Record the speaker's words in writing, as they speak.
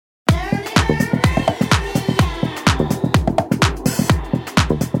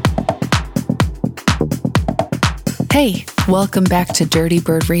Hey, welcome back to Dirty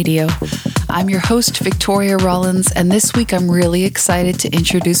Bird Radio. I'm your host, Victoria Rollins, and this week I'm really excited to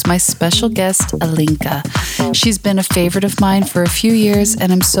introduce my special guest, Alinka. She's been a favorite of mine for a few years,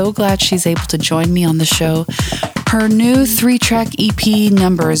 and I'm so glad she's able to join me on the show. Her new 3-track EP,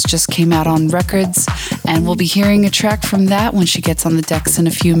 Numbers, just came out on Records, and we'll be hearing a track from that when she gets on the decks in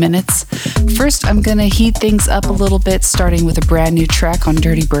a few minutes. First, I'm going to heat things up a little bit, starting with a brand new track on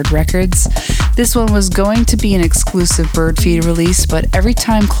Dirty Bird Records. This one was going to be an exclusive Birdfeed release, but every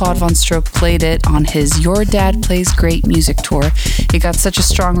time Claude VonStroke played it on his Your Dad Plays Great music tour, it got such a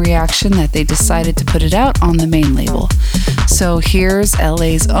strong reaction that they decided to put it out on the main label. So here's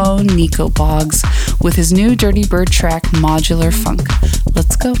LA's own Nico Boggs with his new Dirty Bird track, Modular Funk.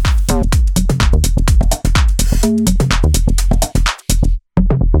 Let's go.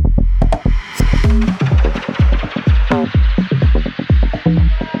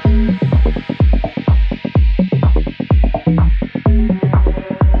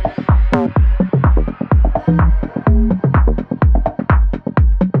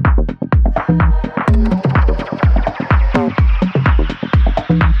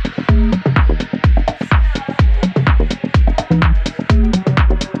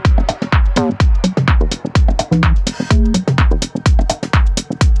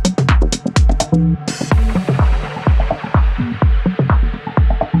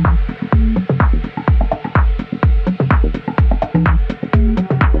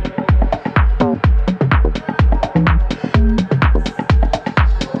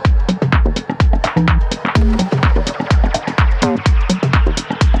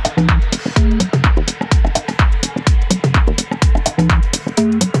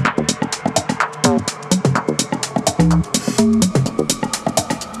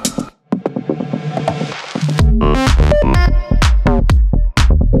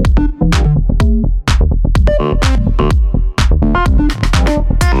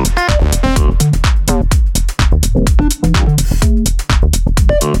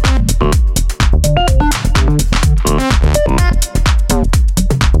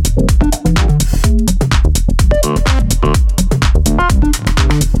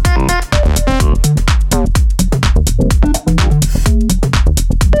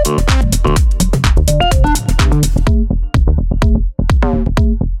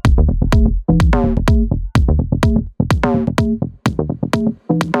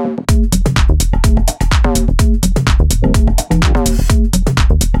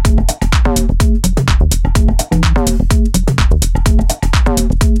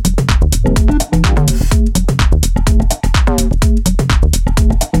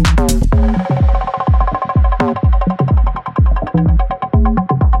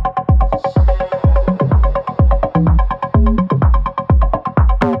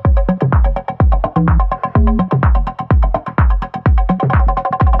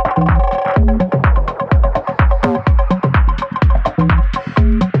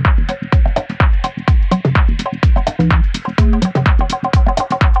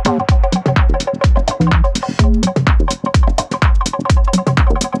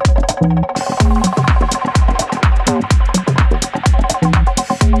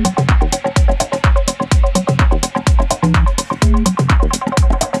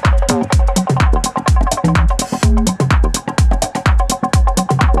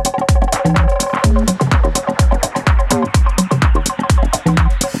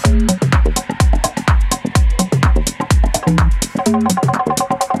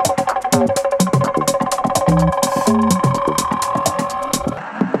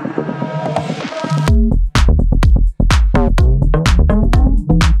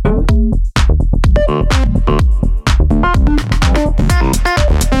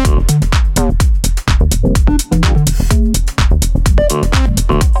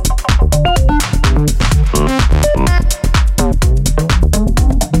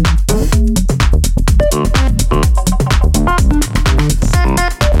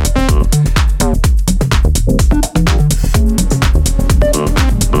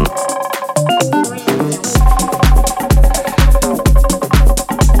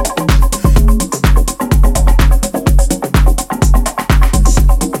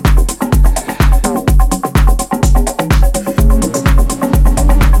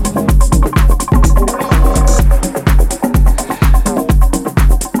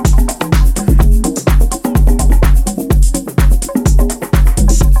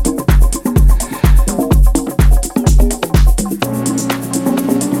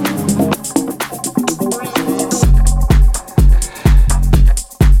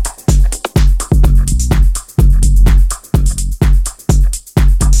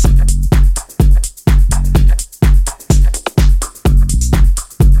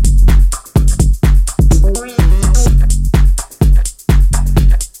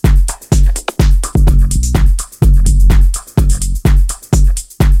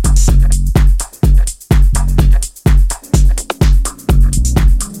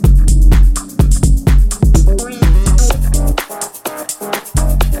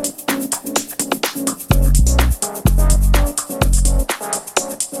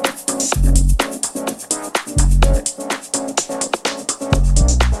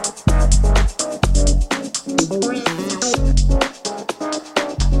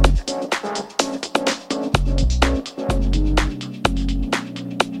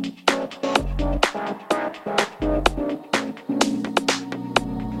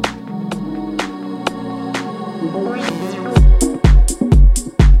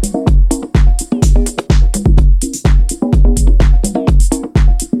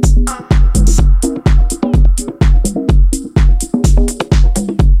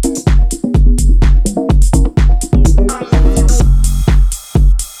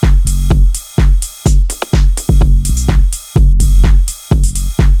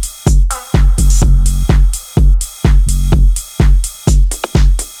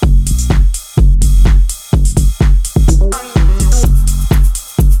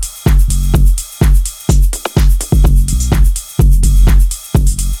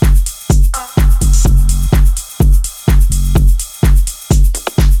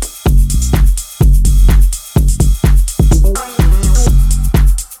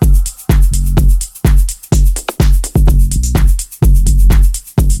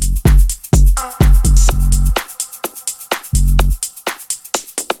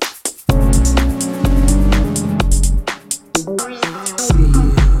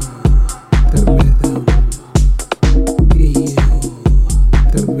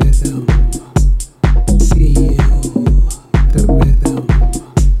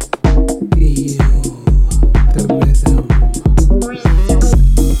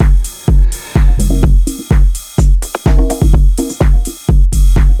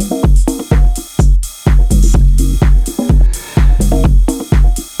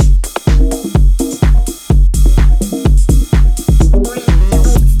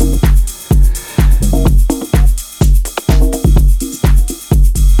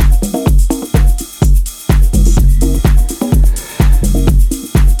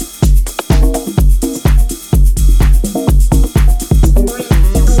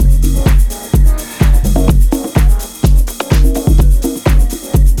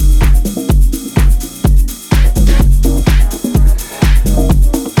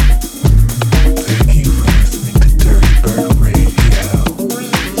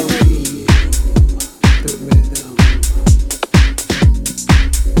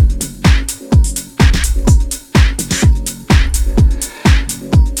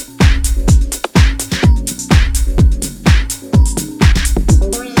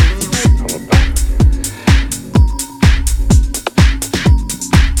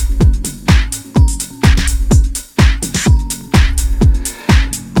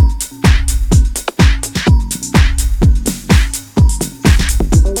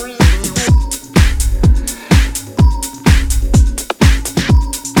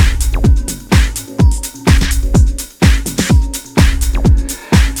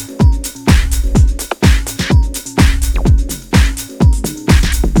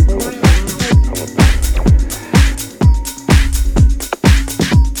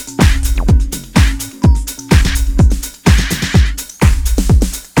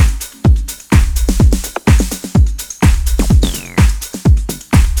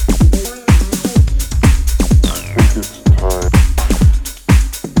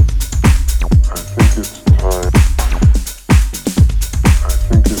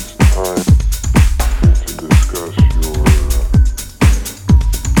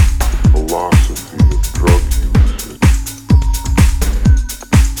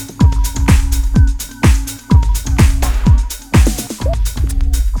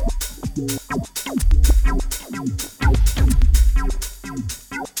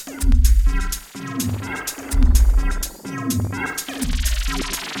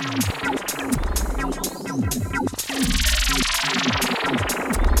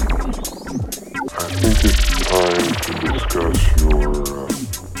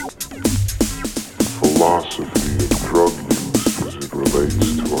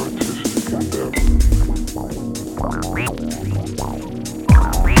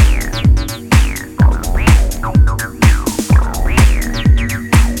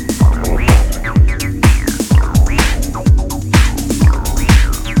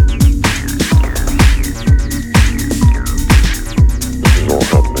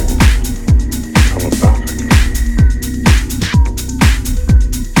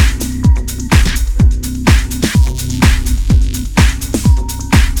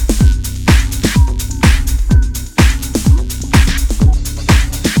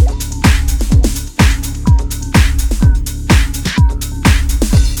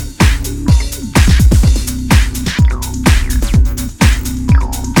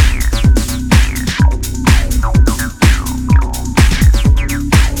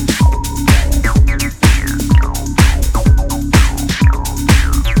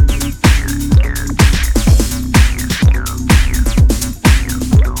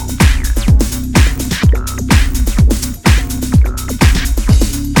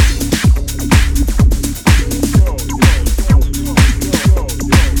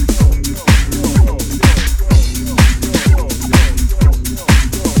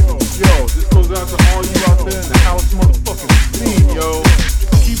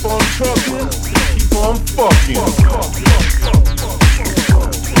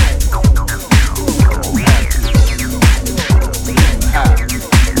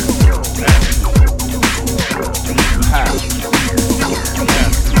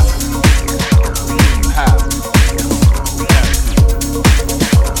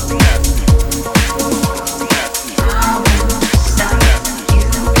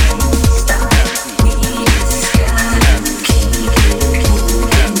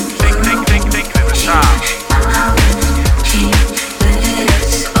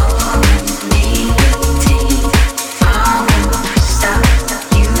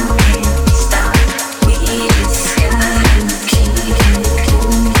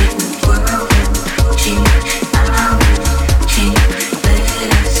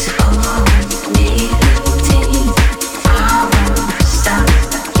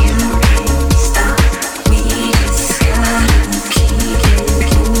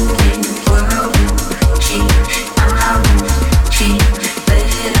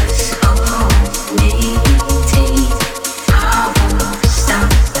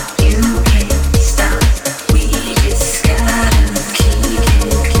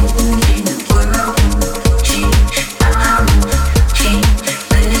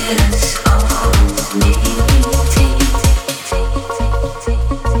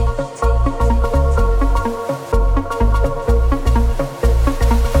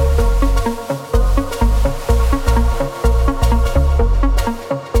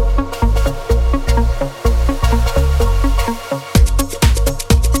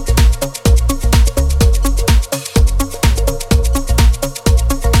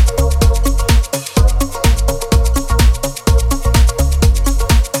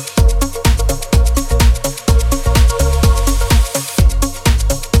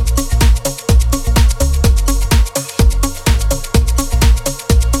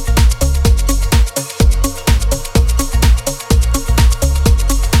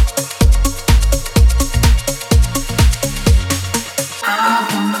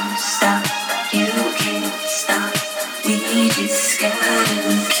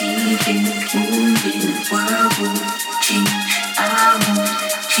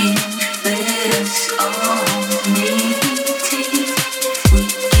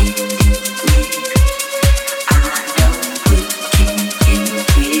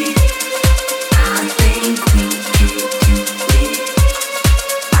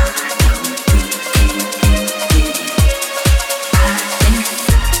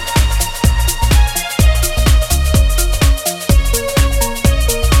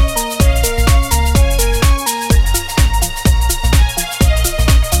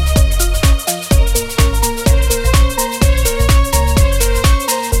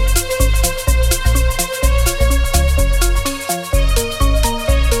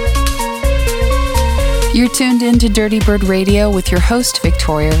 Tuned in to Dirty Bird Radio with your host,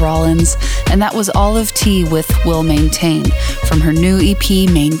 Victoria Rollins, and that was Olive T with Will Maintain from her new EP,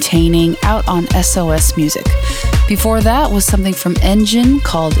 Maintaining, out on SOS Music. Before that was something from Engine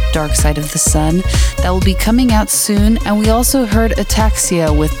called Dark Side of the Sun that will be coming out soon, and we also heard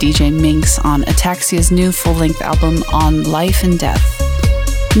Ataxia with DJ Minx on Ataxia's new full-length album On Life and Death.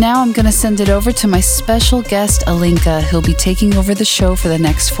 Now I'm going to send it over to my special guest, Alinka. He'll be taking over the show for the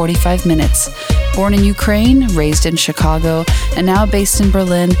next 45 minutes. Born in Ukraine, raised in Chicago, and now based in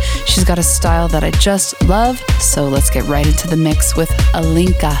Berlin, she's got a style that I just love, so let's get right into the mix with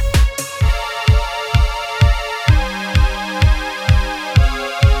Alinka.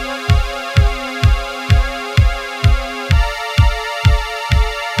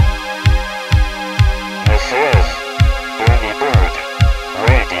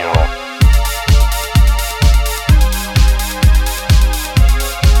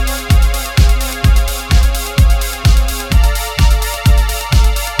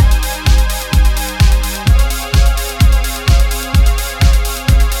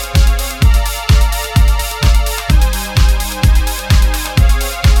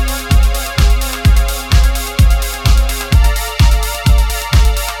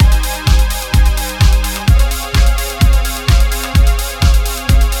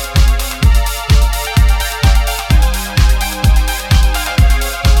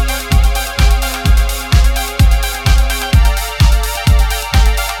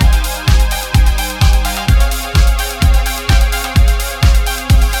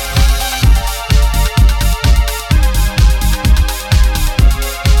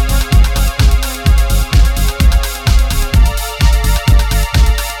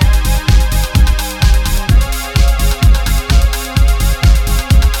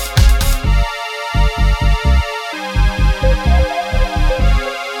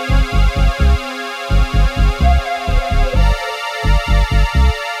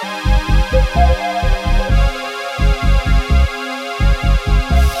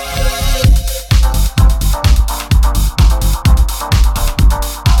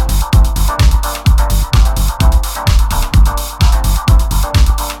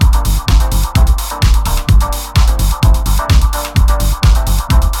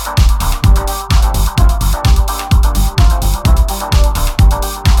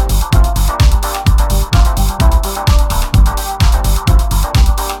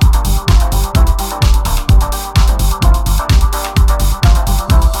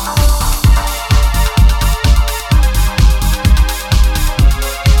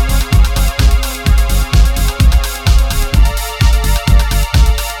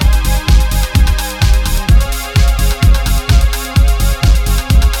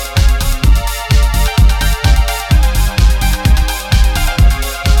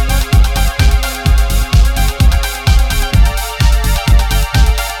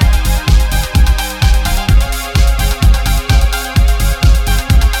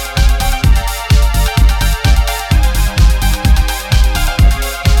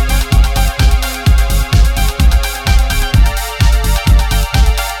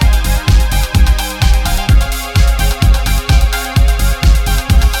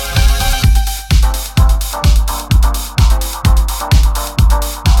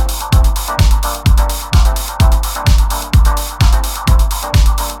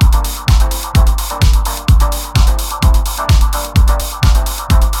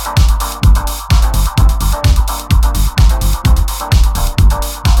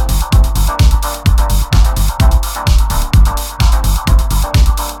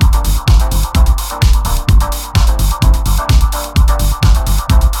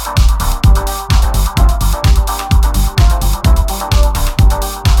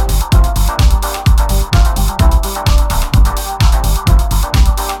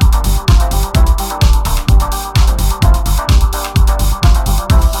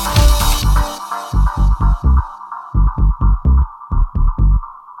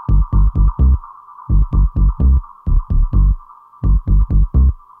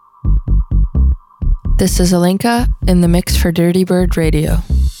 This is Alenka in the mix for Dirty Bird Radio.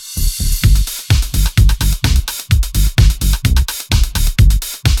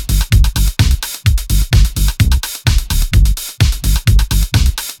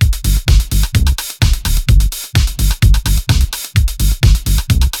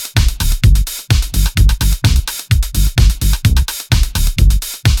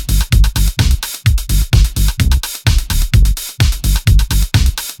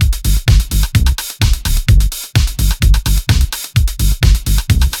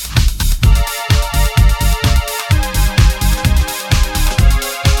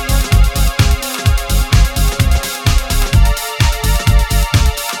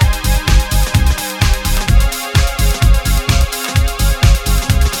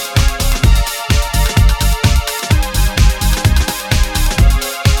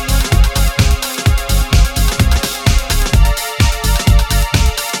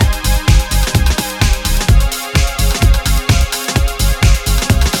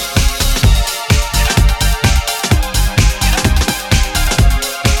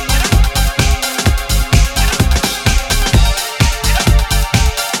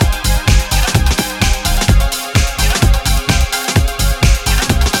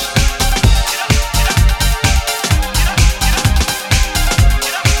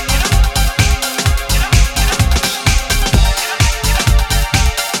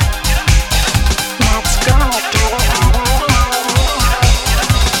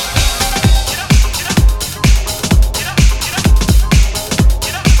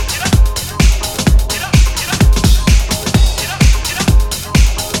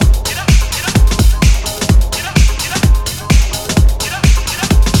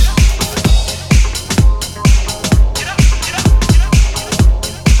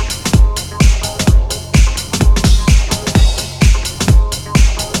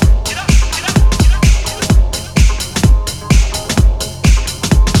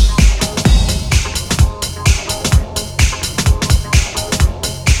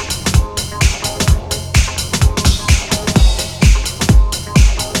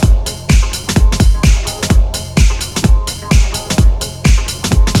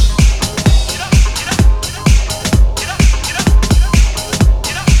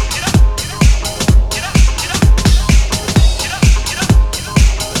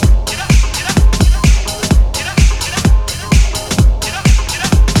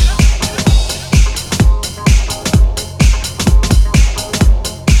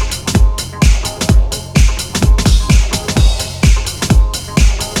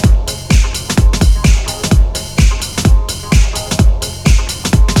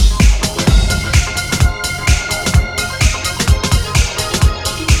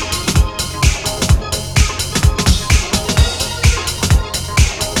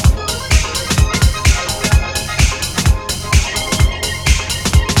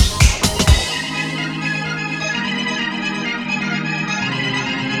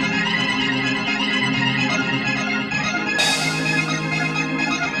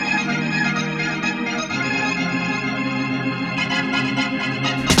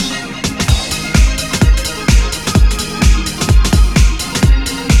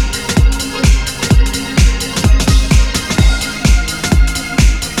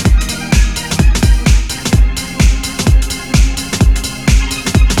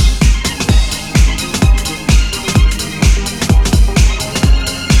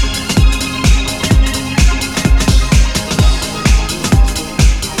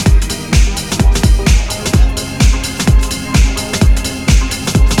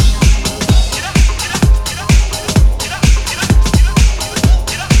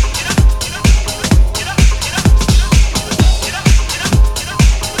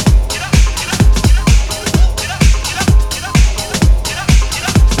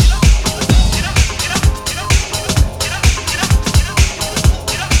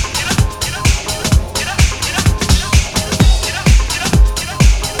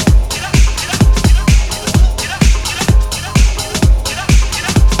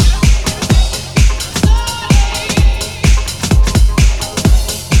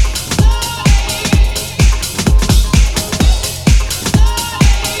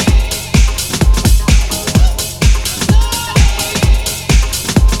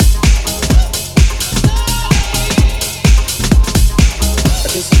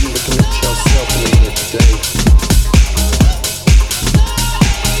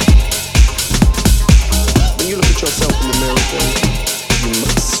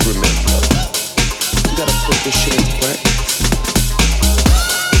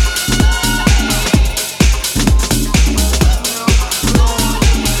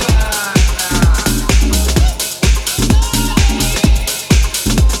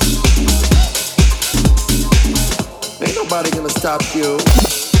 stop you.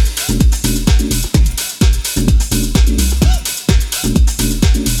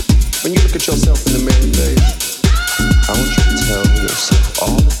 When you look at yourself in the mirror, baby, I want you to tell yourself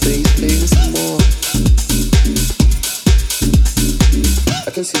all of these things and more. I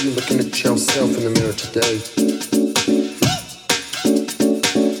can see you looking at yourself in the mirror today.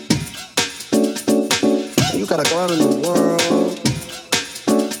 And you gotta go out in the world.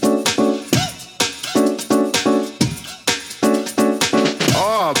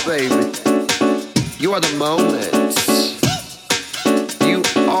 Oh, baby, you are the moment. You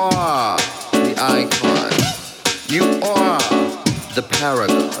are the icon. You are the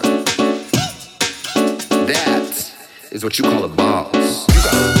paragon. That is what you call a boss. You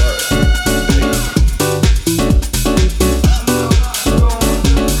gotta work.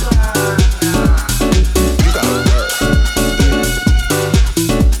 You gotta work.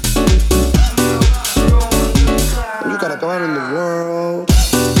 You gotta go out in the world.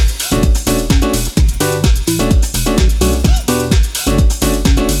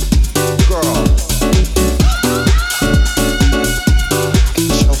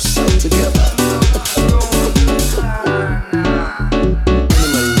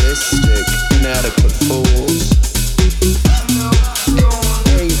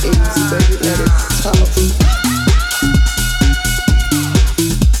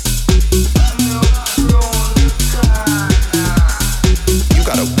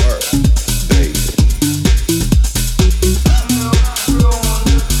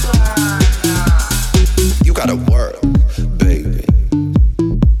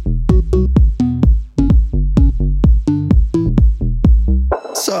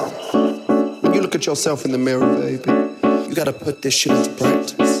 Yourself in the mirror, baby. You gotta put this shit into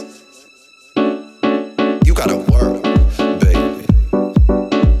practice. You gotta work, baby.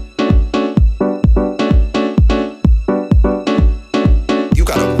 You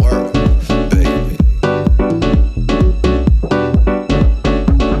gotta work, baby.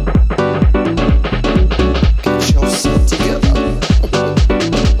 Get yourself together.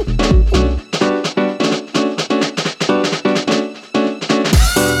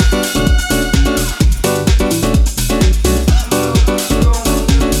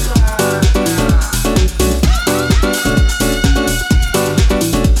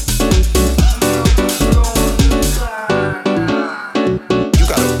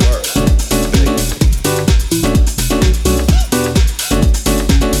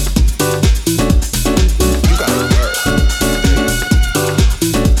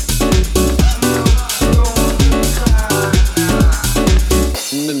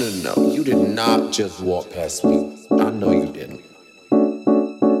 Just walk past me. I know you didn't.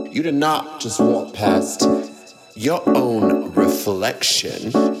 You did not just walk past your own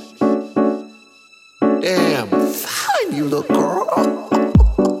reflection. Damn fine you look, girl.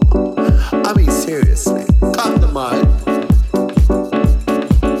 I mean, seriously, cut the mud.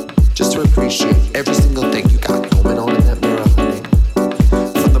 Just to appreciate every single thing you got going on in that mirror, honey.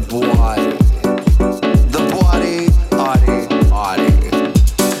 From the body.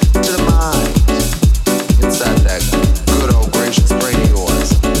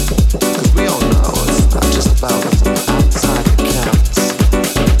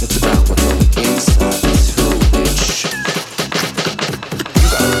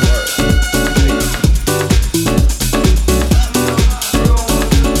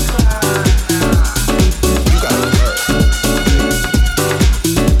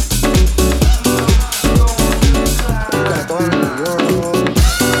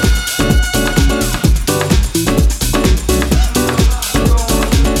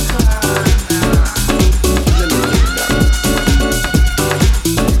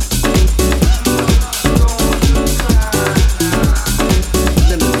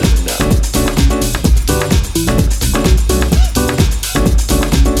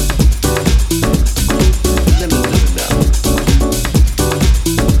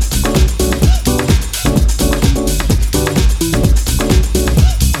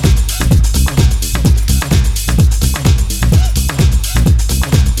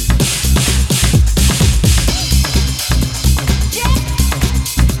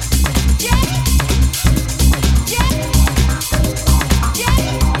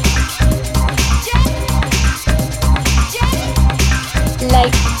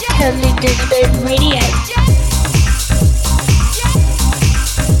 Totally Dirty Bird Radio.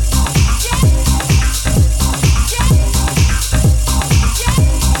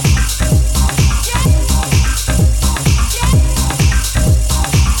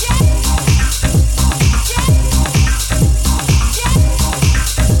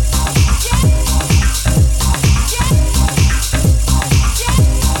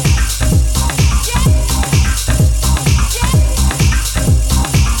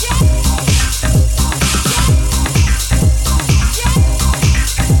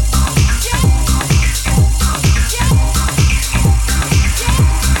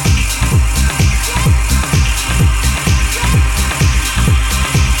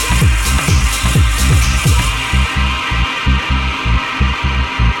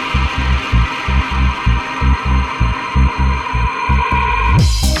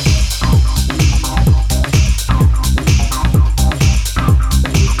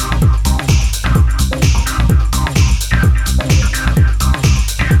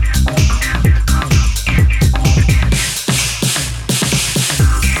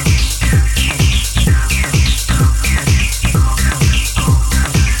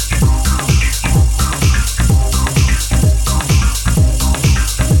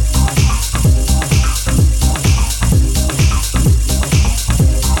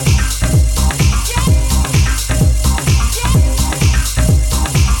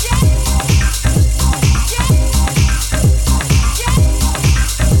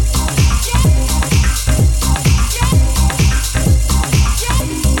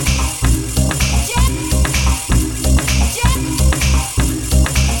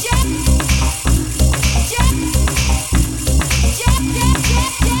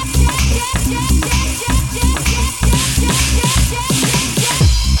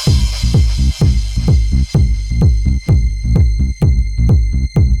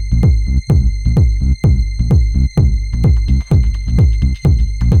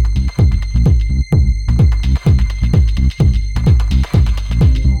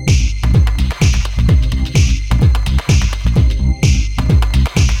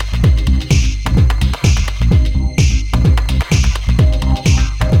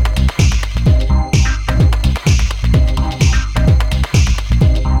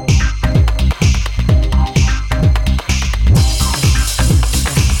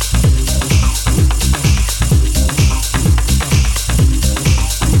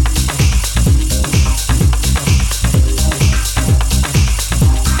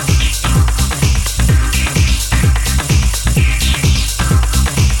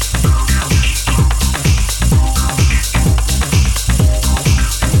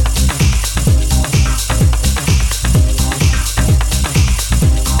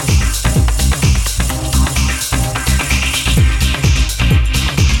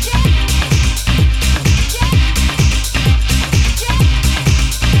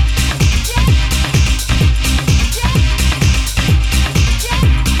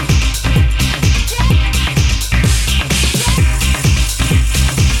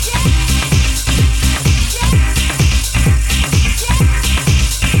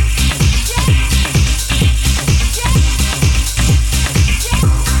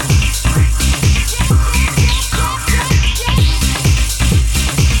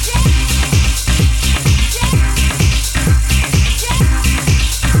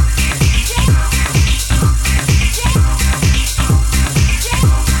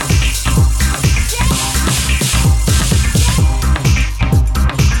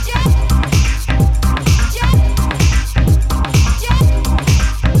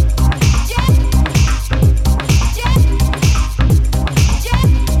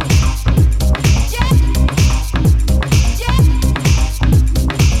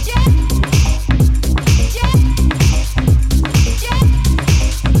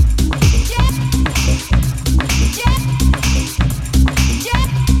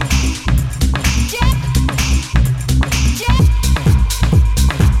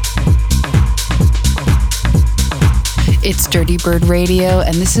 It's Dirty Bird Radio,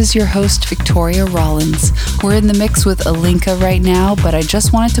 and this is your host, Victoria Rollins. We're in the mix with Alinka right now, but I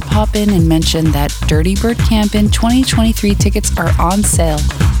just wanted to pop in and mention that Dirty Bird Campin' 2023 tickets are on sale.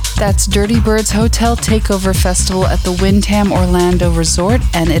 That's Dirty Bird's Hotel Takeover Festival at the Windham Orlando Resort,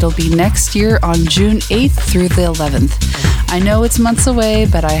 and it'll be next year on June 8th through the 11th. I know it's months away,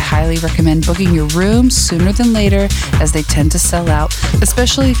 but I highly recommend booking your room sooner than later, as they tend to sell out,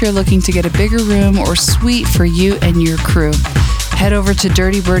 especially if you're looking to get a bigger room or suite for you and your crew. Head over to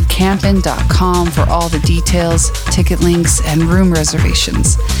dirtybirdcampin.com for all the details, ticket links, and room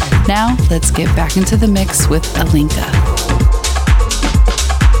reservations. Now, let's get back into the mix with Alinka.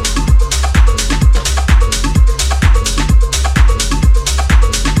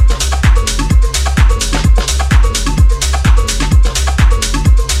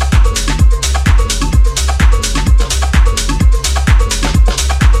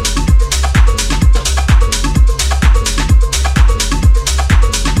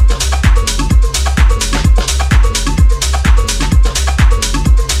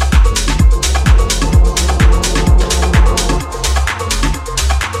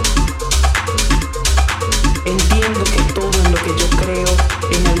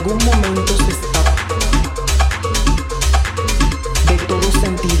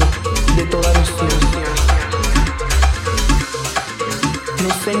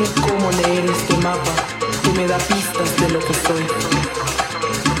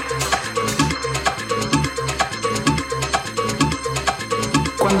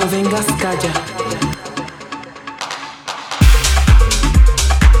 Cuando vengas, calla.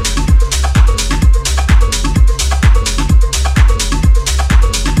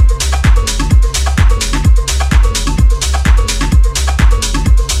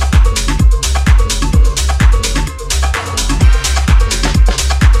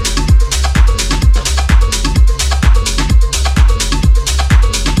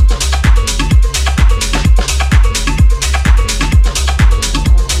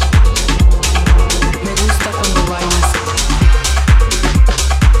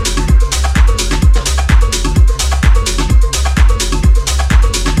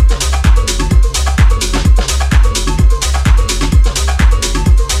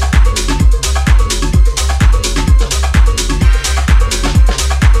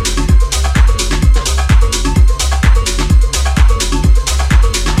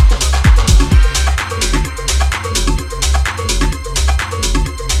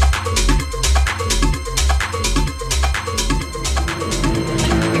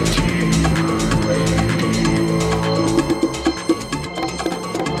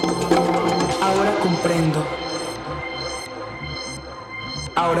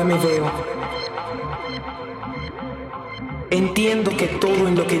 Ahora me veo. Entiendo que todo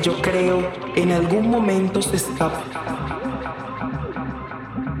en lo que yo creo en algún momento se escapa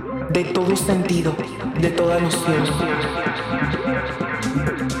de todo sentido, de toda noción.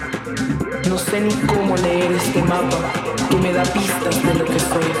 No sé ni cómo leer este mapa que me da pistas de lo que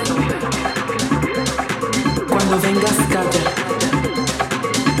soy. Cuando vengas, calla.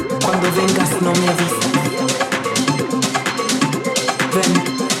 Cuando vengas, no me avises. Ven,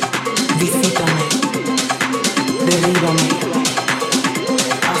 visítame, derríbame,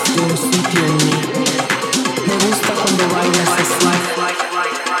 hazte un sitio en mí. Me gusta cuando bailas así.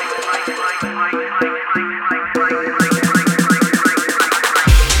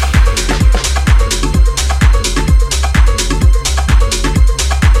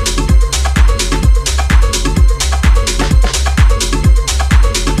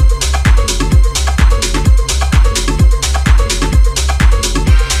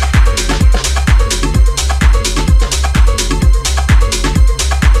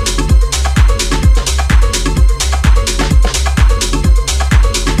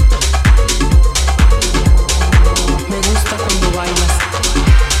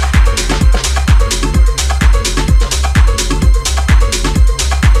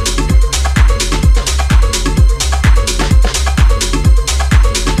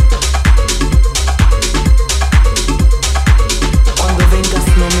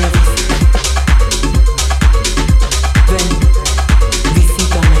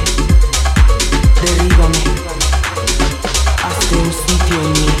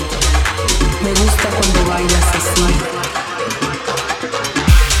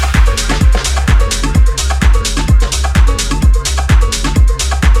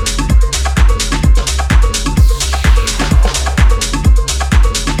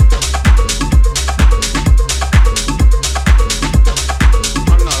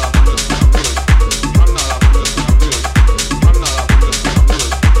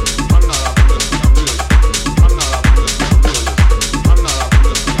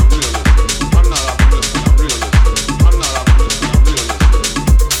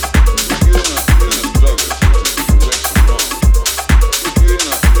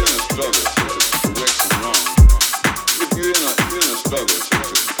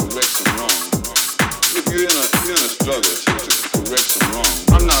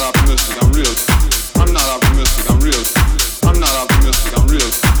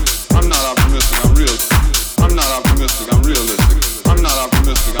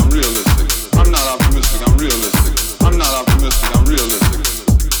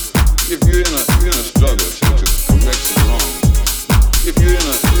 If you're in a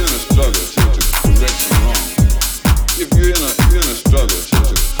struggle to correct some wrong. If you're in a struggle to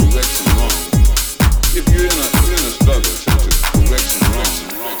correct some wrong. If you're in a struggle to correct some wrong.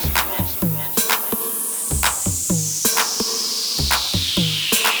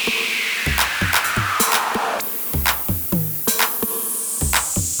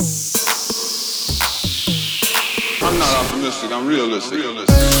 I'm not optimistic, I'm realistic.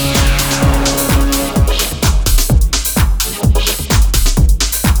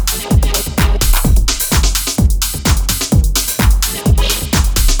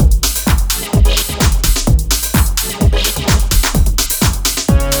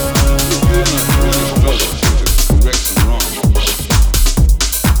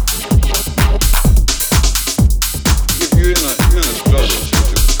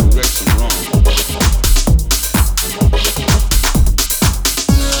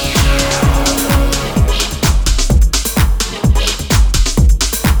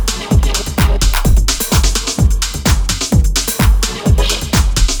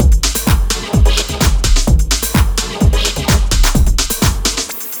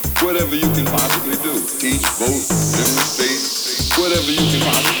 Whatever you can possibly do, teach, vote, demonstrate. Whatever you can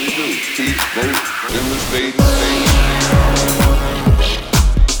possibly do, teach, vote, demonstrate.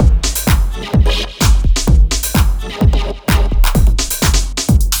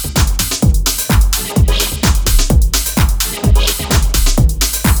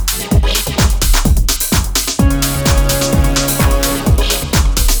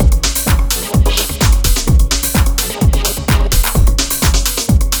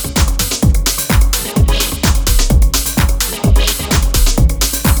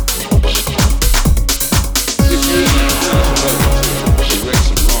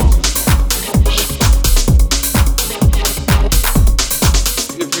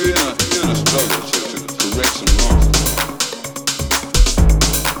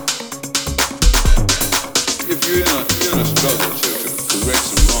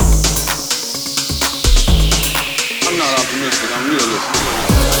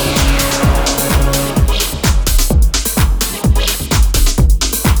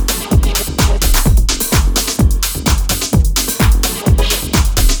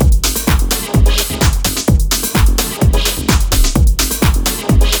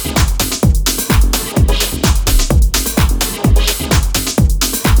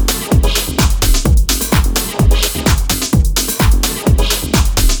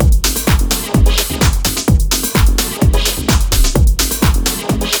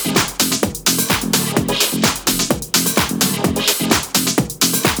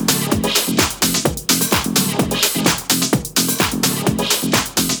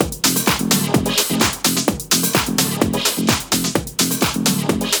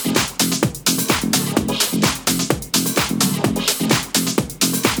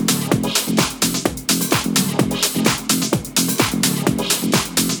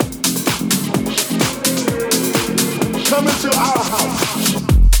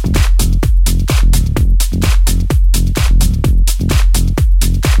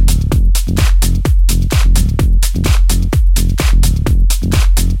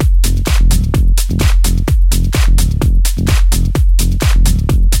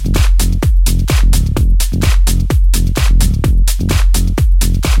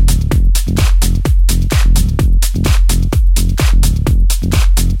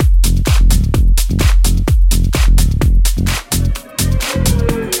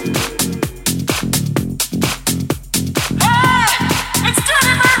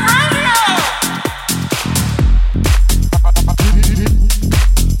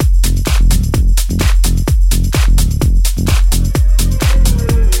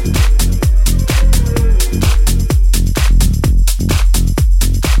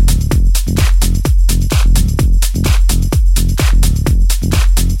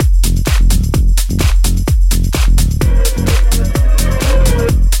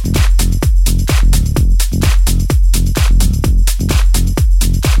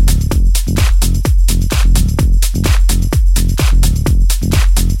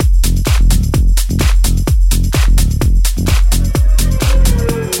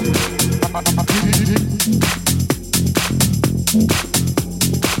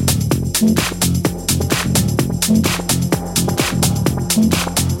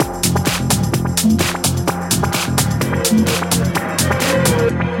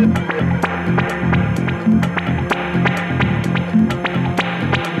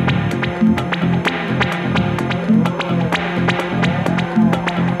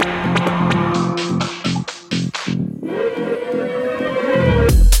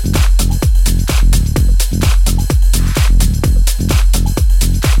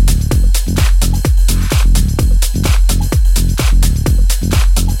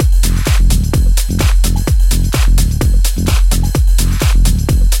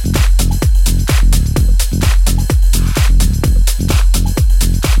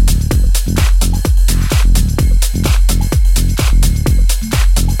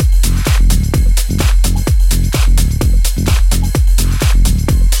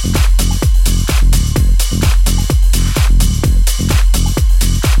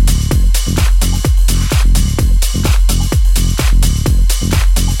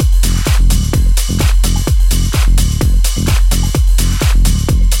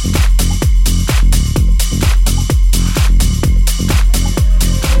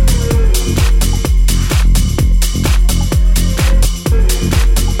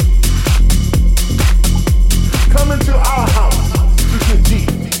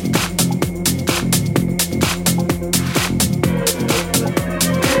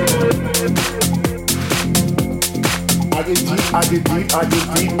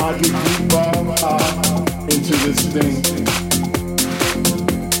 into this thing.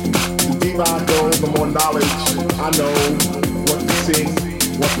 The deeper I go, the more knowledge I know what to sing,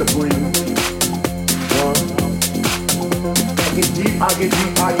 what to bring. I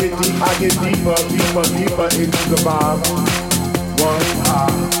get deeper into the vibe.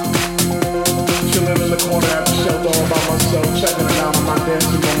 Chilling in the corner at the shelter all by myself, checking it out. I'm not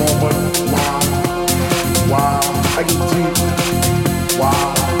dancing no more, but wow, I get deep.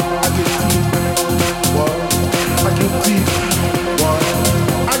 Wow, I get deep. What? I get deep. What?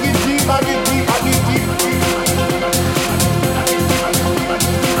 I get deep.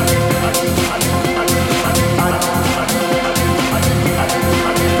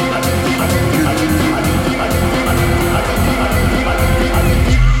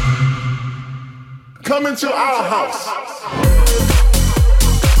 Come into our house.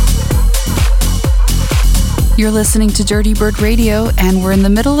 You're listening to Dirty Bird Radio, and we're in the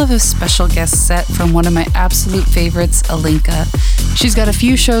middle of a special guest set from one of my absolute favorites, Alinka. She's got a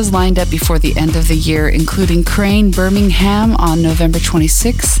few shows lined up before the end of the year, including Crane Birmingham on November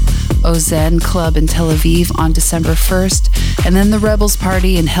 26th, Ozen Club in Tel Aviv on December 1st, and then the Rebels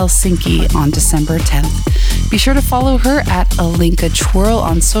Party in Helsinki on December 10th. Be sure to follow her at Alinka Twirl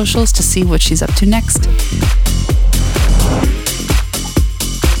on socials to see what she's up to next.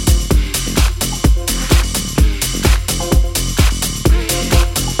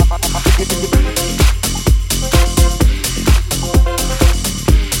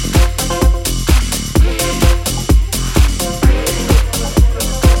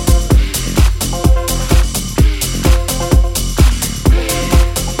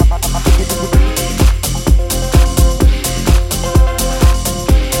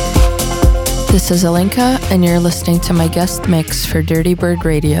 This is Alinka, and you're listening to my guest mix for Dirty Bird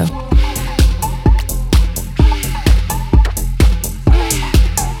Radio.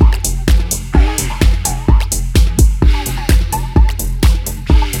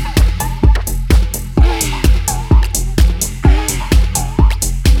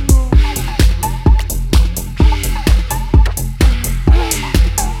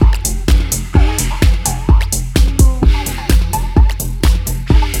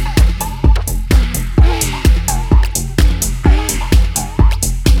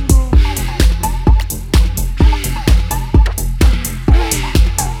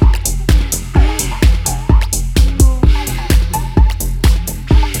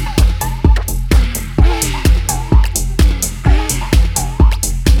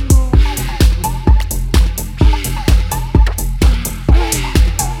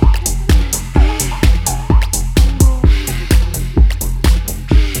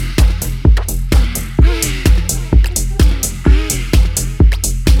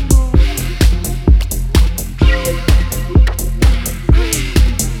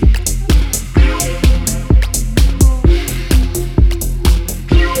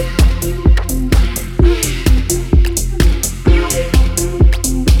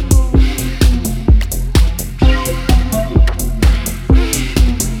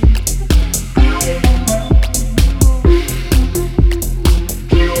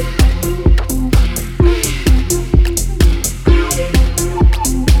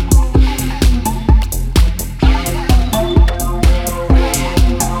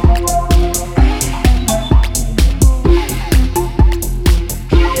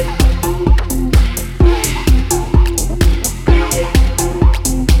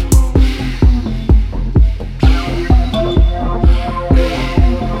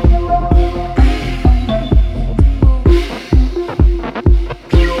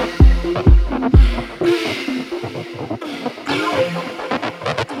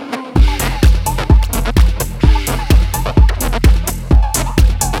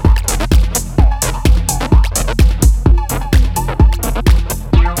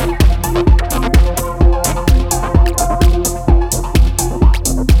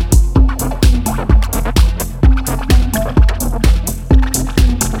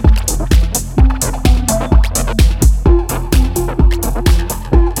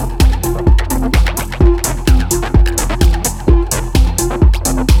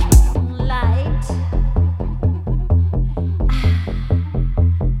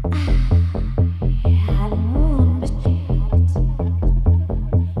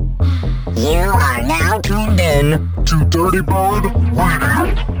 to Dirty Bird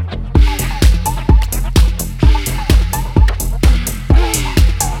Radio.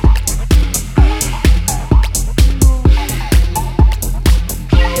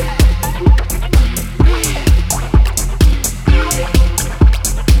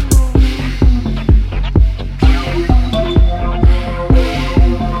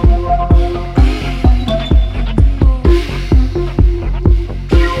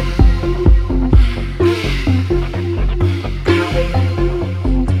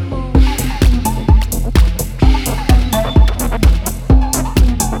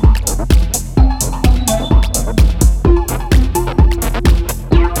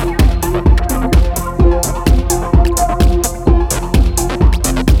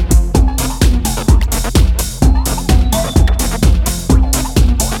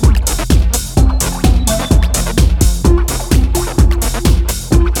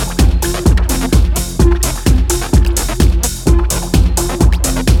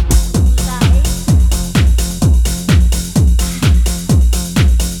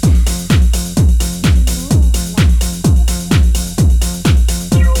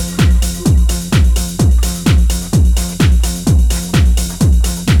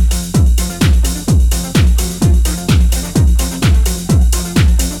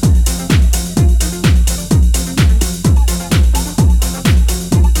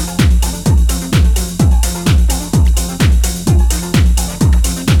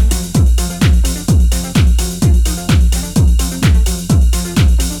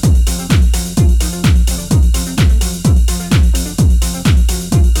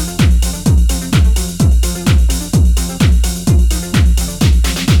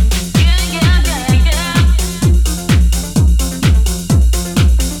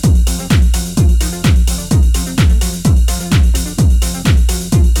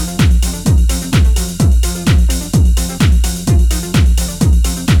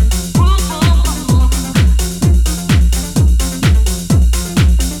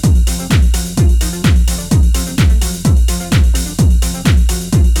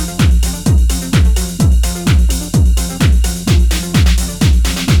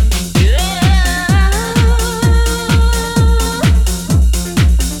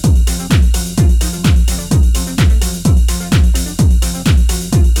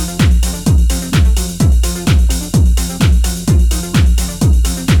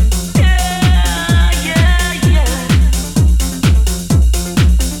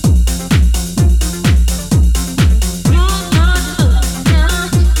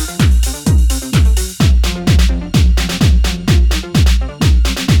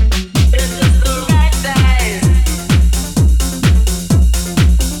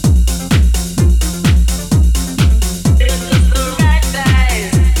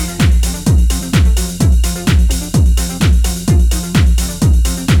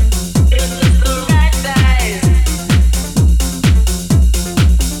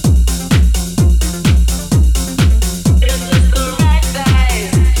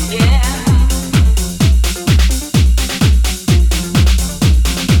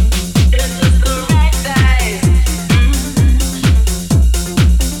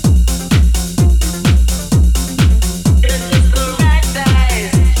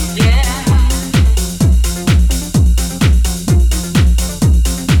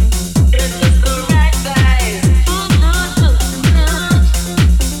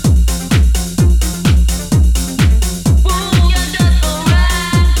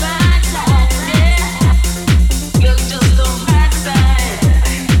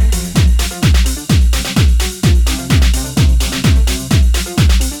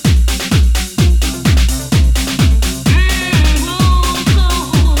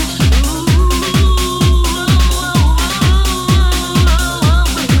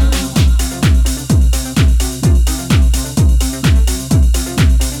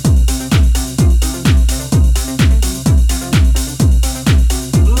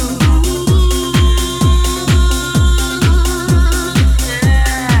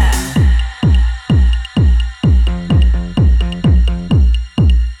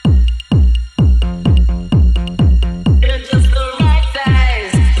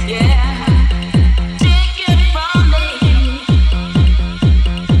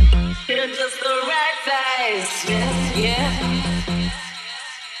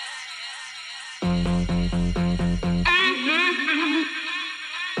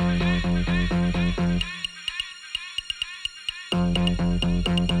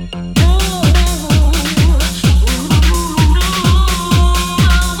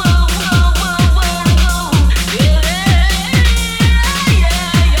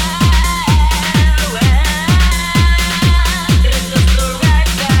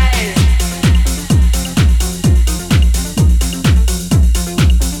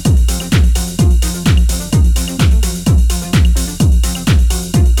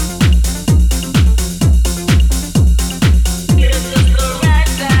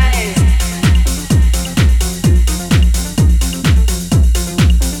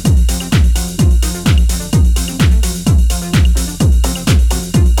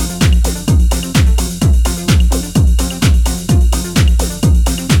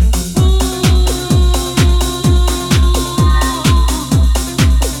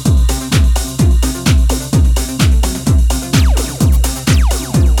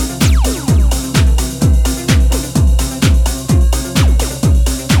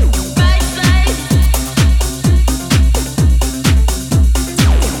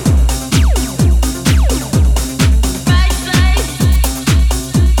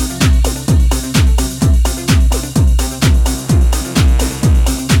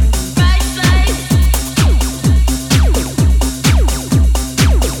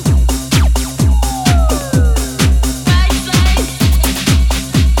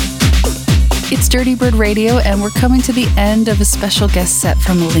 Bird Radio, and we're coming to the end of a special guest set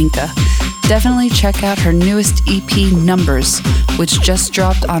from Alinka. Definitely check out her newest EP, Numbers, which just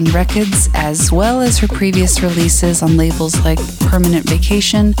dropped on Records, as well as her previous releases on labels like Permanent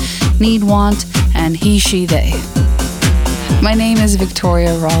Vacation, Need Want, and He, She, They. My name is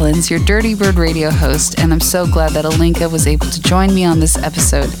Victoria Rollins, your Dirty Bird Radio host, and I'm so glad that Alinka was able to join me on this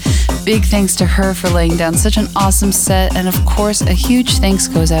episode. Big thanks to her for laying down such an awesome set, and of course, a huge thanks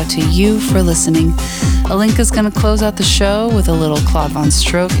goes out to you for listening. Alinka's going to close out the show with a little Claude Von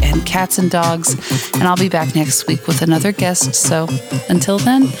Stroke and Cats and Dogs, and I'll be back next week with another guest, so until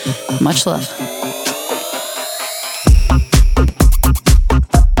then, much love.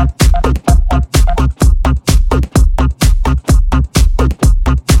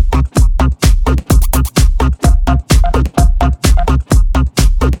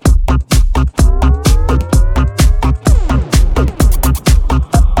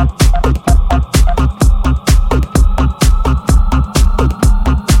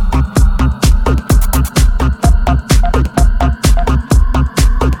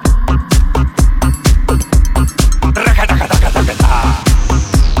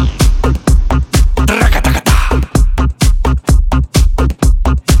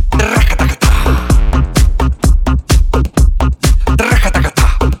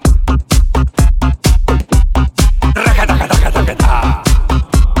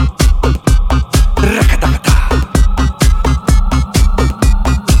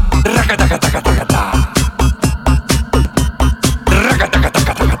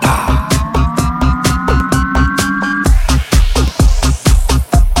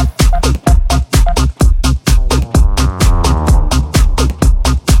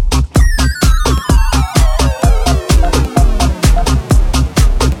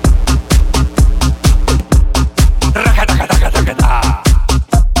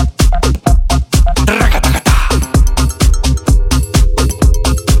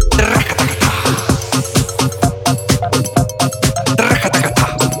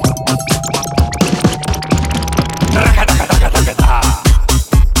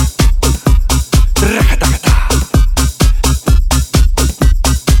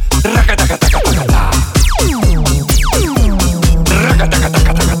 Rakata